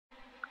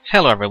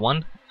Hello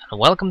everyone,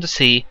 and welcome to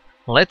see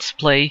Let's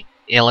Play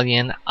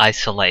Alien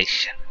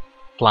Isolation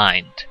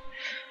Blind.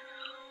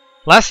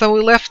 Last time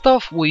we left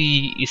off,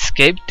 we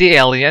escaped the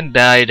alien,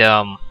 died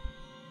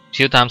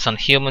few times on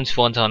humans,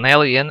 once on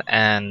alien,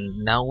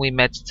 and now we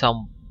met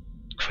some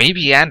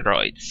creepy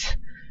androids.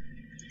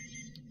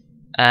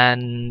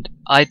 And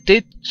I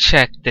did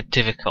check the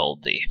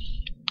difficulty.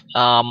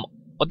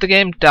 What the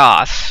game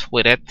does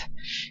with it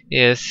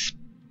is,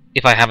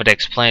 if I haven't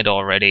explained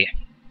already,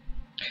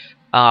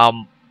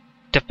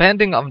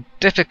 depending on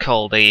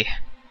difficulty,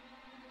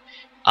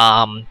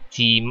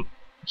 the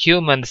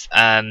humans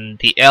and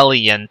the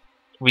alien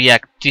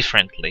react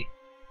differently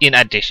in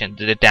addition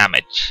to the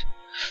damage.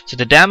 So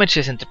the damage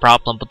isn't the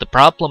problem, but the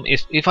problem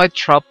is if I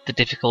drop the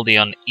difficulty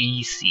on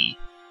easy,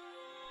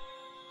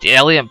 the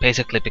alien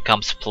basically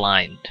becomes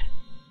blind.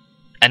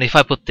 And if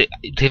I put the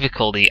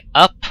difficulty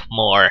up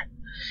more,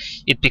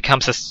 it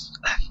becomes a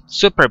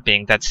super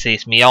being that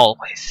sees me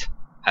always,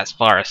 as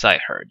far as I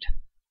heard.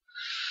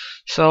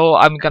 So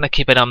I'm gonna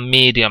keep it on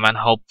medium and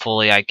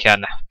hopefully I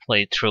can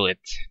play through it.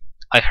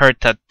 I heard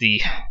that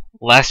the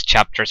last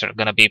chapters are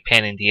gonna be a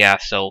pain in the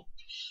ass, so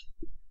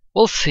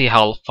we'll see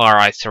how far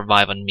I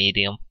survive on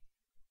medium.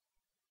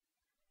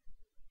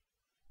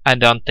 I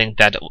don't think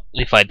that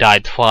if I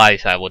died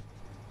twice I would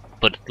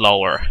put it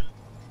lower.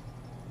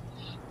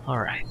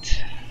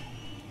 Alright.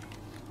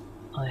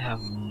 I have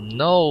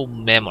no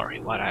memory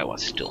what I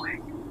was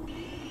doing.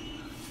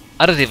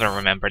 I don't even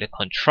remember the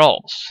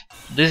controls.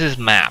 This is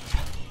map.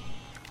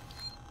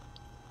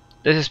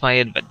 This is my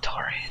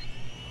inventory.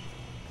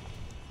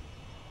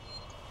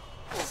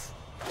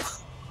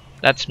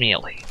 That's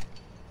melee.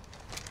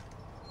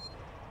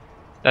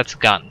 That's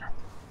gun.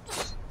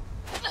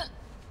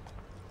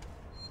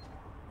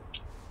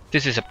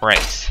 This is a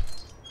brace.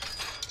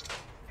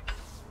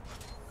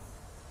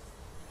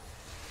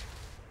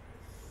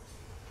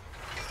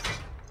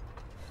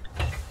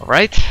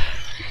 Alright.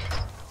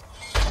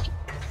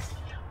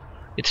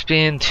 It's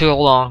been too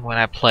long when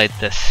I played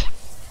this.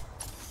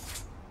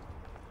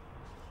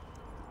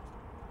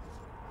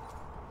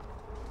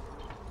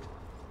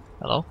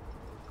 Hello?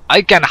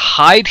 I can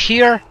hide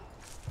here?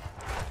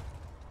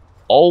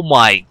 Oh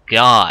my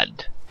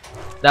god.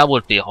 That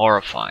would be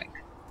horrifying.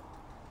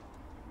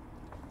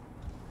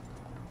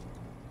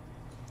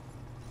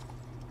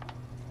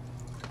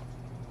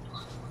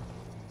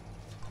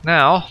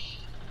 Now,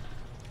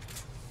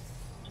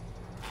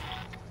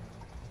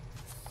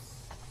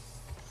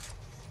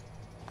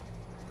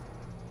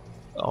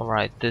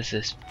 alright, this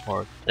is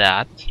for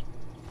that.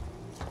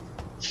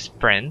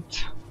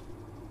 Sprint.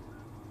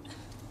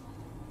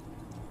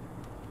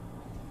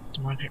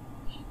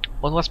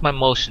 What was my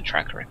motion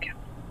tracker again?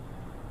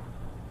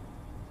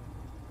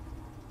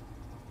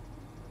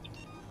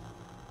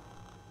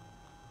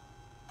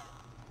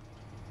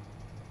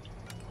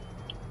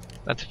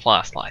 That's a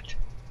flashlight.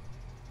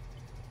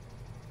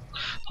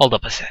 Hold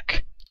up a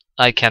sec.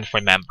 I can't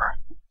remember.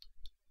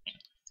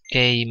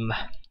 Game.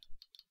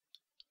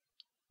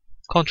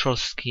 Control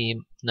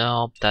scheme.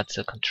 No, that's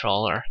a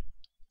controller.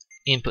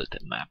 Input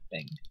and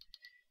mapping.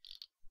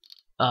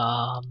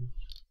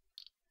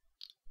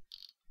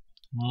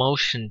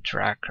 Motion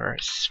tracker.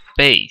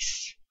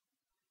 Space.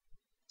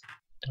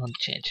 Don't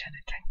change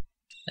anything.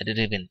 I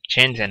didn't even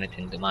change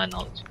anything to my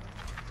knowledge.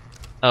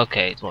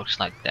 Okay, it works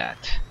like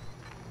that.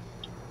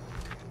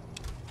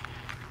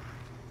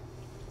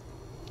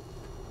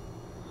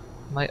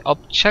 My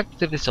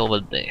objective is over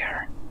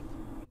there.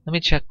 Let me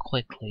check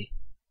quickly.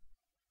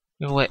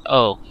 Wait,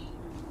 oh,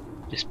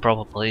 this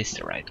probably is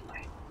the right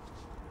way.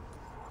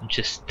 I'm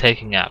just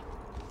taking a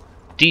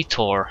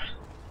detour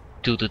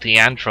due to the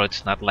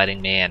androids not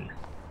letting me in.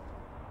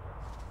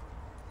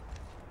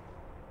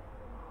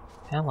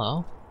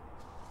 Hello?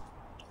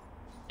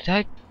 Did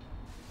I...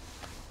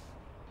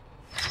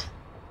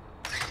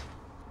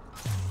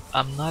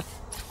 I'm not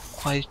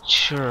quite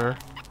sure.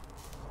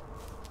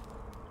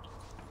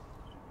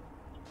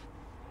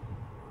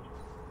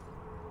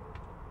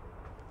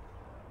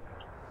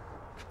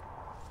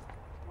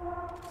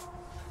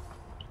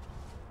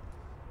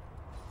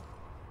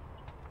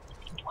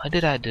 Why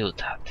did I do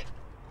that?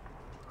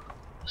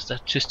 Was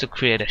that just to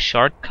create a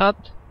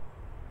shortcut?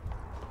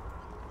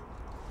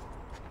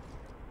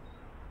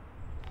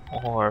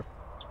 Or...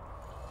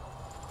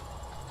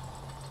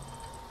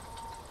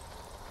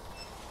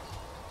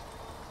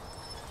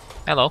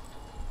 Hello?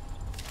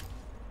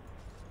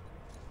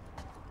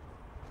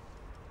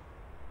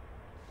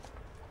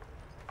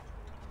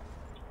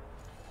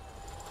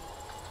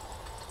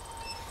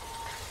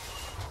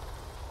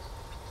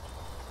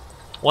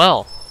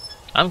 Well,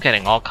 I'm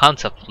getting all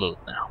kinds of loot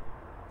now.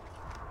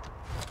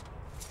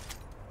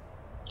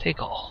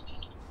 Take all.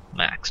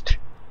 Maxed.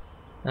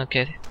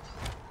 Okay.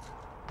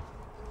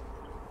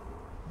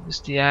 Use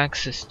the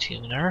axis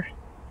tuner.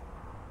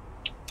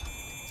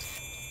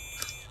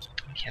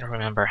 I can't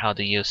remember how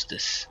to use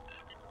this.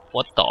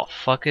 What the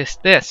fuck is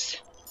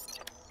this?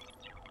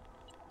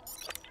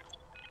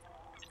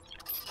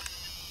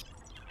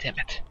 Damn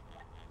it.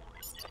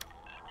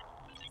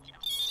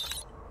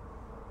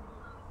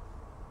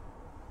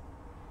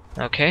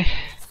 Okay,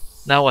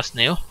 that was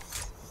new.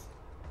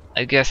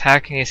 I guess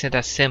hacking isn't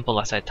as simple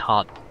as I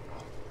thought.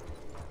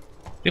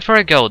 Before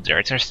I go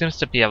there seems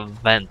to be a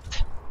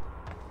vent.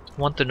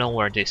 I want to know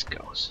where this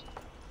goes.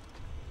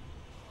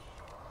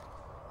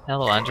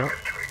 Hello, Andrew.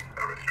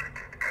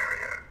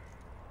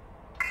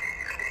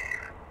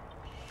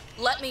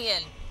 Let me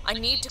in. I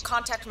need to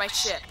contact my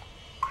ship.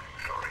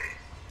 Sorry,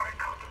 I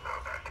can't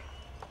allow that.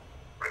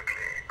 Ripley,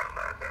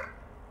 Amanda,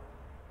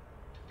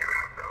 you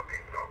have now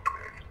been locked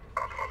with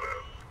Apollo.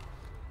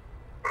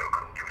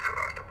 Welcome to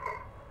Sevastopol.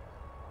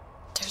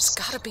 There's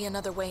gotta be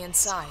another way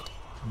inside.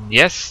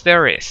 Yes,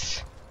 there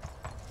is.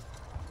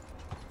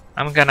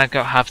 I'm gonna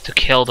have to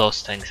kill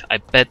those things. I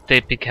bet they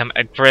become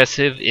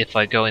aggressive if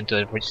I go into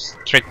a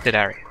restricted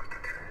area.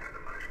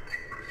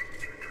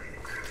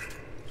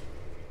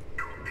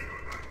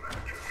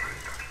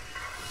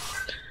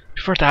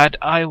 Before that,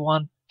 I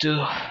want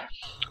to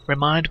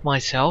remind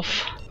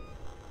myself,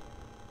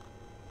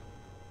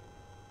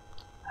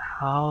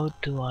 how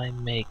do I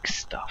make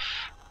stuff?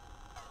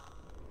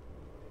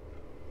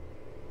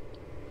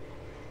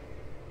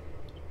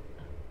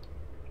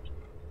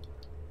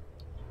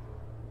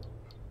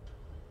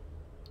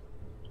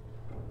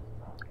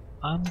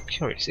 I'm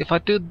curious, if I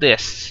do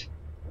this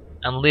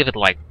and leave it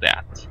like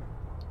that,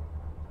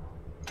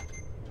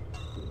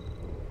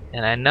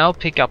 and I now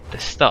pick up the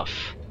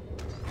stuff.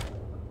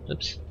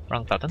 Oops,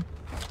 wrong button.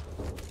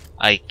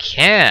 I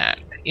can!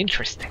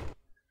 Interesting.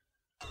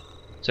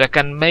 So I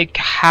can make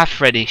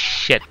half-ready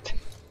shit.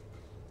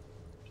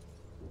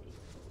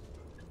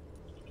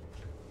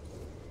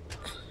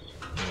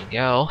 There we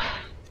go.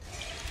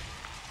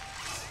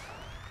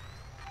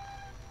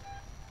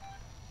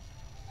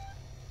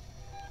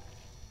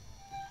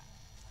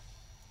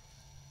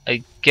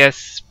 I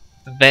guess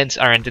vents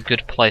aren't a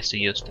good place to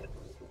use them.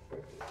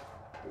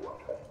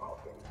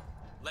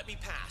 Let me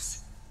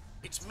pass.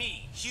 It's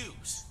me,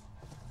 Hughes.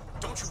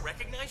 Don't you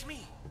recognize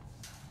me?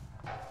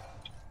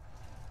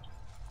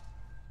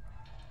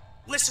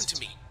 Listen to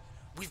me.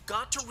 We've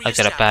got to I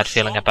got a bad reestablish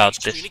feeling about long-range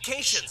this.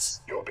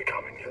 communications. You're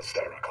becoming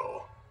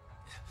hysterical.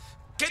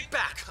 Get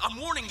back! I'm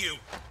warning you.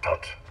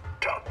 Tut,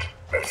 tut.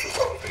 Let's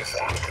resolve this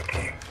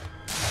amicably.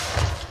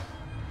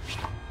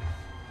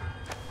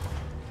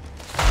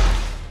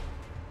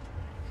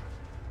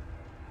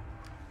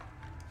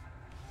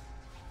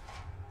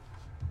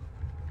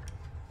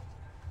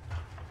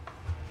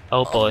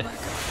 Oh boy.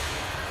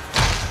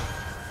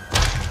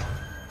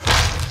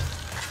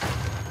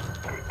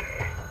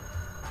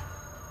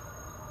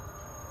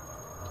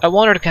 I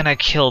wondered, can I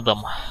kill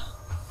them?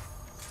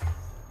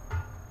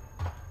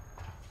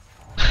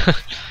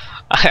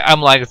 I'm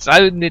like,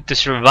 I need to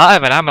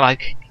survive, and I'm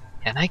like,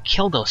 can I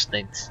kill those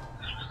things?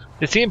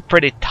 They seem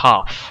pretty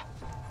tough.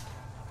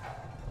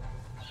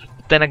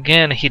 But then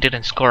again, he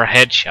didn't score a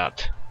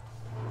headshot.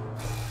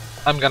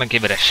 I'm gonna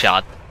give it a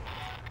shot.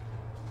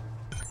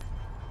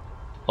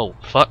 Oh,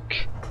 fuck.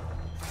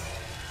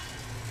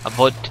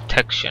 Avoid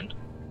detection.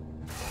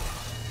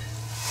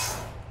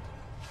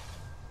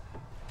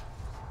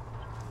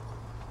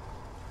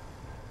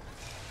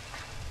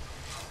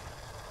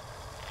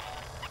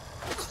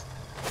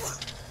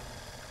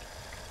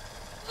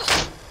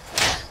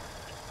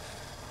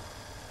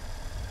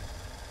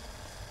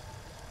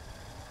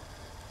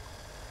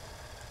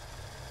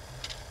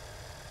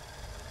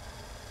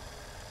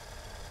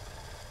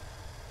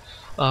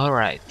 All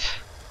right.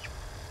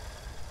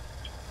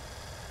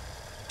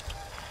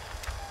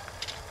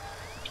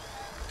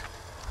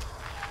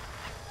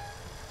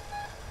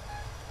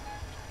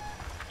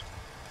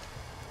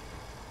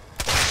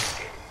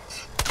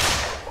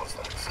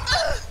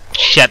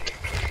 Shit.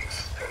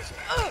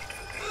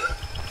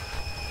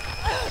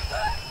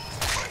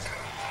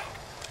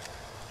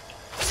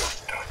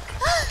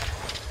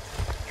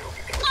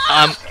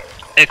 I'm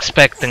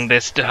expecting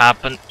this to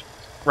happen.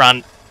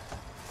 Run.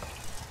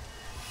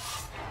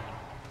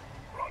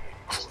 Running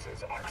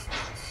causes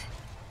accidents.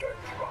 Don't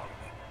run.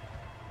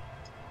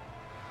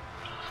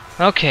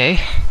 Okay.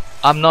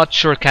 I'm not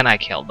sure, can I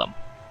kill them?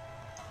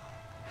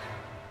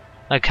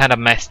 I kinda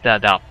messed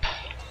that up.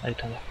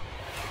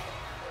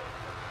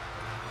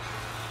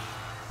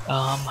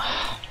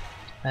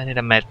 I need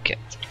a med kit.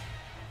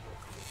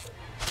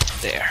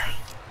 There.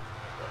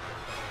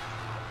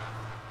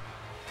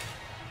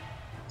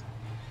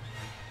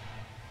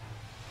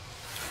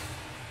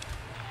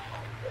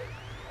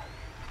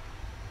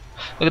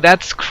 Look,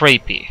 that's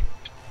creepy.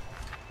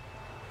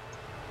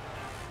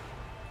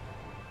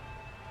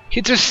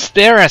 He just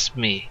stares at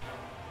me.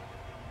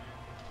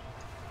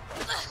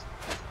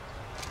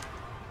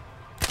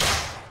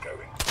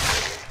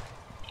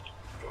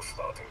 You're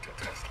starting to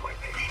test my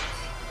patience.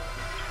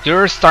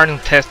 You're starting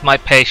to test my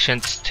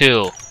patience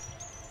too.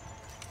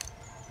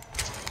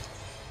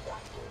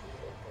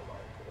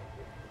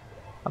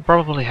 I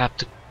probably have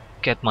to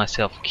get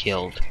myself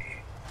killed.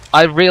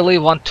 I really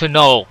want to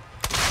know.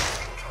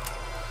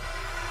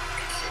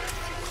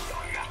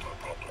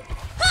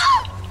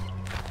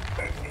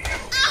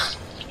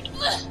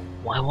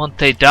 Why won't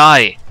they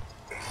die?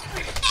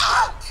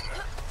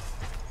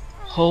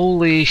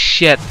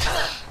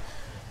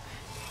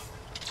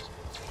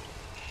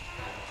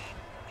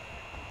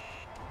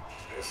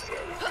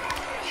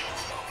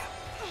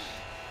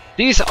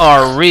 These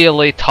are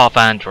really tough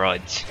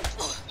androids.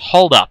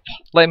 Hold up,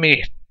 let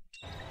me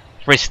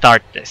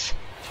restart this.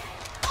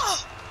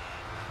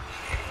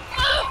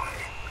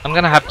 I'm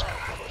gonna have to...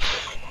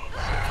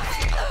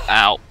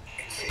 Ow.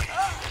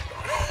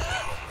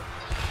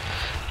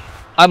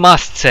 I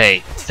must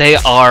say, they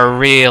are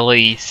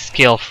really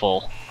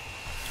skillful.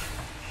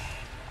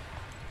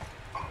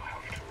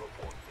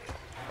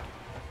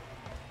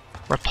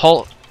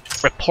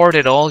 Report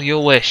it all you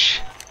wish.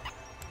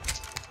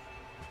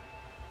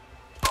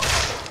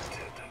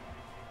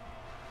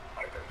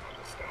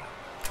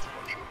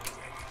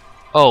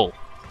 Oh,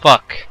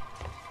 fuck.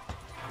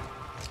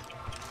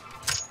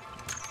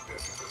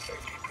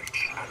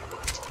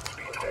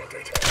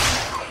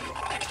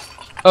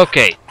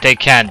 Okay, they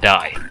can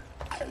die.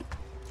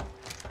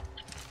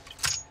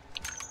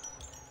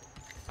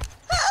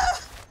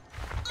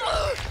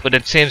 But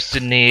it seems to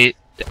need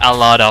a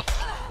lot of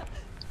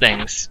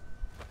things.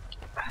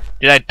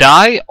 Did I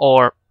die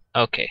or...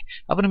 Okay.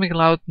 I'm gonna make a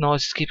loud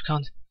noise, keep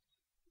count.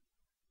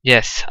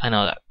 Yes, I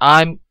know that.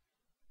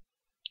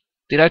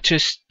 Did I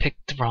just pick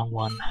the wrong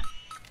one?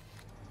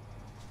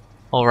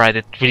 Alright,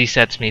 it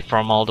resets me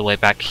from all the way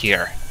back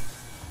here.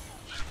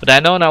 But I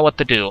know now what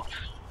to do.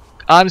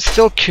 I'm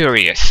still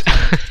curious.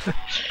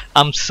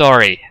 I'm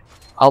sorry.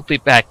 I'll be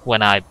back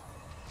when I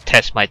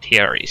test my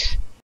theories.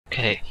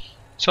 Okay,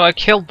 so I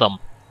killed them.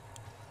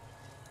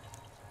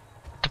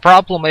 The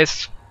problem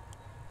is,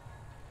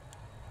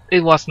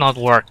 it was not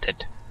worth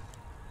it.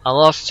 I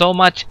lost so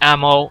much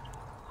ammo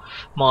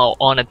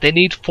on it. They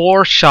need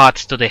 4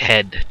 shots to the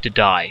head to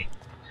die.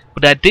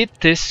 But I did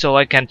this so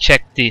I can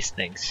check these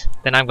things.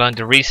 Then I'm going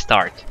to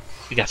restart,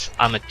 because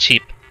I'm a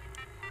cheap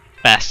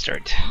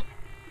bastard.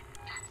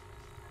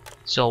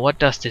 So what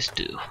does this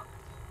do?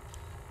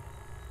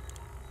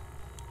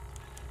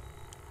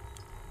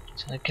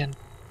 So I can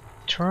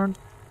turn...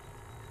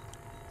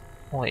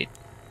 Wait.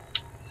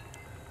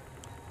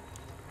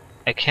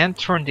 I can't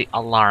turn the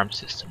alarm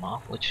system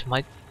off, which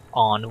might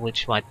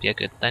be a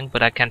good thing,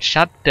 but I can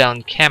shut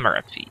down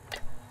camera feed.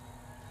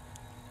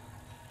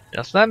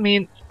 Does that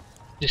mean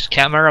this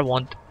camera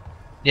won't...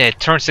 Yeah, it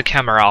turns the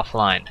camera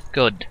offline.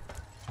 Good.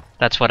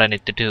 That's what I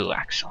need to do,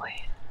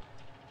 actually.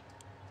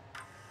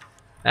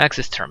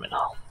 Access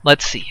terminal.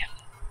 Let's see.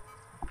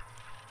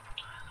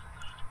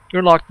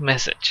 Your locked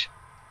message.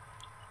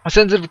 A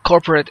sensitive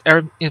corporate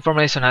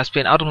information has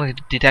been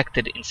automatically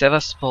detected in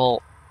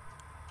Sevastopol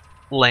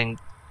link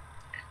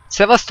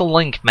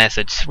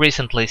message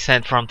recently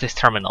sent from this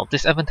terminal.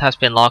 This event has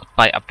been logged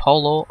by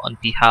Apollo on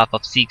behalf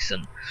of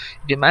Seegson.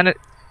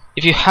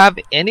 If you have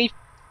any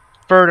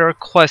further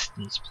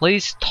questions,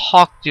 please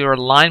talk to your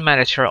line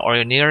manager or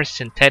your nearest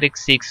synthetic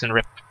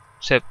Seegson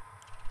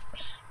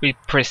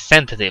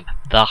representative.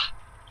 The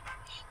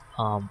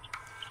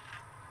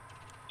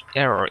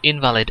error,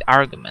 invalid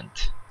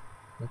argument.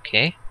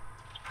 Okay.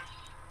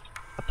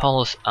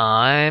 Apollo's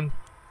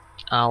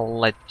I'll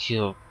let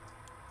you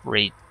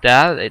read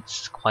that.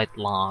 It's quite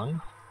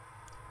long.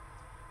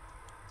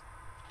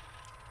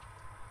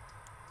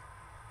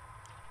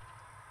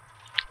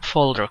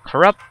 Folder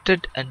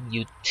corrupted and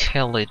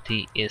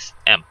utility is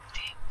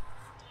empty.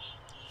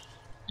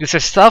 This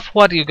is stuff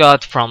what you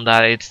got from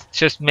that. It's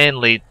just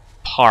mainly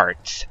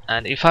parts,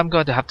 and if I'm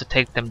going to have to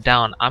take them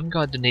down, I'm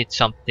going to need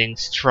something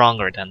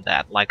stronger than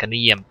that, like an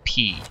EMP.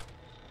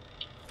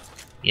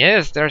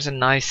 Yes, there's a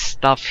nice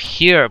stuff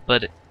here,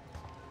 but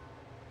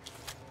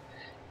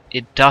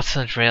it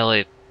doesn't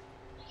really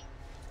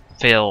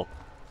fill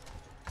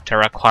the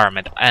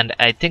requirement, and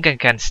I think I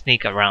can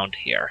sneak around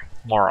here,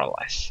 more or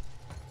less.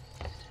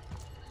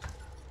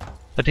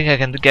 I think I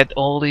can get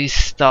all these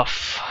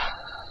stuff.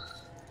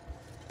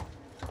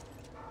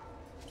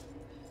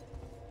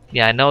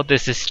 Yeah, I know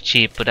this is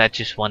cheap, but I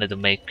just wanted to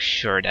make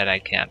sure that I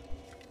can.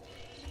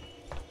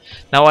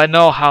 Now I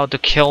know how to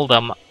kill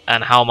them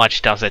and how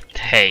much does it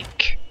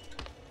take.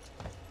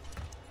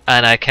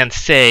 And I can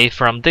say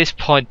from this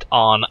point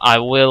on I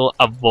will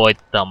avoid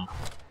them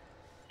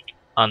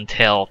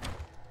until,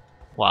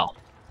 well,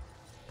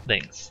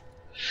 things.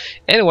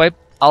 Anyway,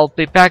 I'll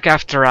be back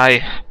after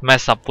I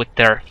mess up with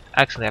their...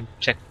 Actually, I'll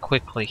check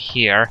quickly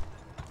here.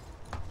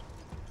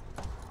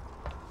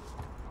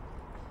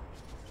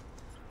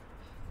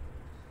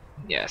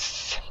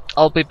 Yes,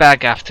 I'll be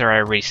back after I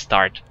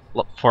restart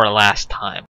for the last time.